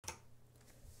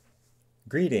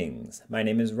Greetings, my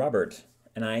name is Robert,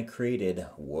 and I created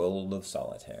World of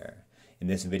Solitaire. In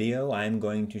this video, I'm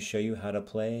going to show you how to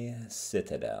play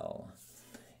Citadel.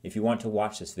 If you want to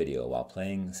watch this video while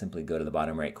playing, simply go to the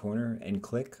bottom right corner and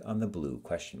click on the blue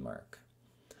question mark.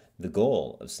 The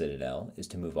goal of Citadel is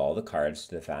to move all the cards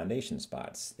to the foundation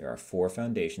spots. There are 4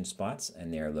 foundation spots,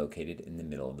 and they are located in the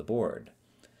middle of the board.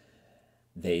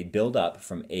 They build up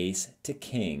from ace to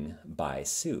king by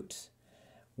suit.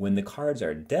 When the cards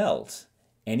are dealt,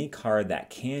 any card that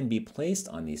can be placed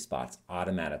on these spots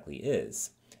automatically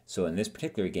is. So in this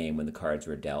particular game, when the cards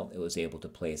were dealt, it was able to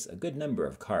place a good number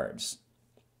of cards.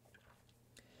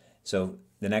 So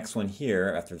the next one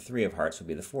here, after 3 of hearts, would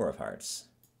be the 4 of hearts,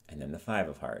 and then the 5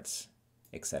 of hearts,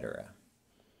 etc.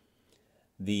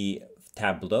 The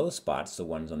tableau spots, the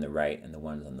ones on the right and the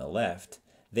ones on the left,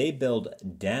 they build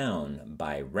down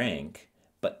by rank,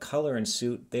 but color and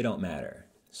suit, they don't matter.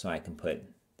 So I can put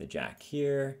the jack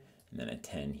here, and then a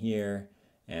 10 here,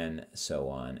 and so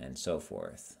on and so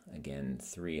forth. Again,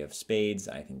 3 of spades,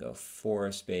 I can go 4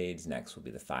 of spades, next will be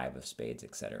the 5 of spades,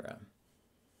 etc.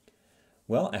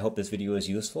 Well, I hope this video is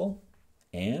useful,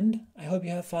 and I hope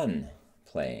you have fun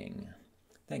playing.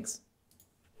 Thanks.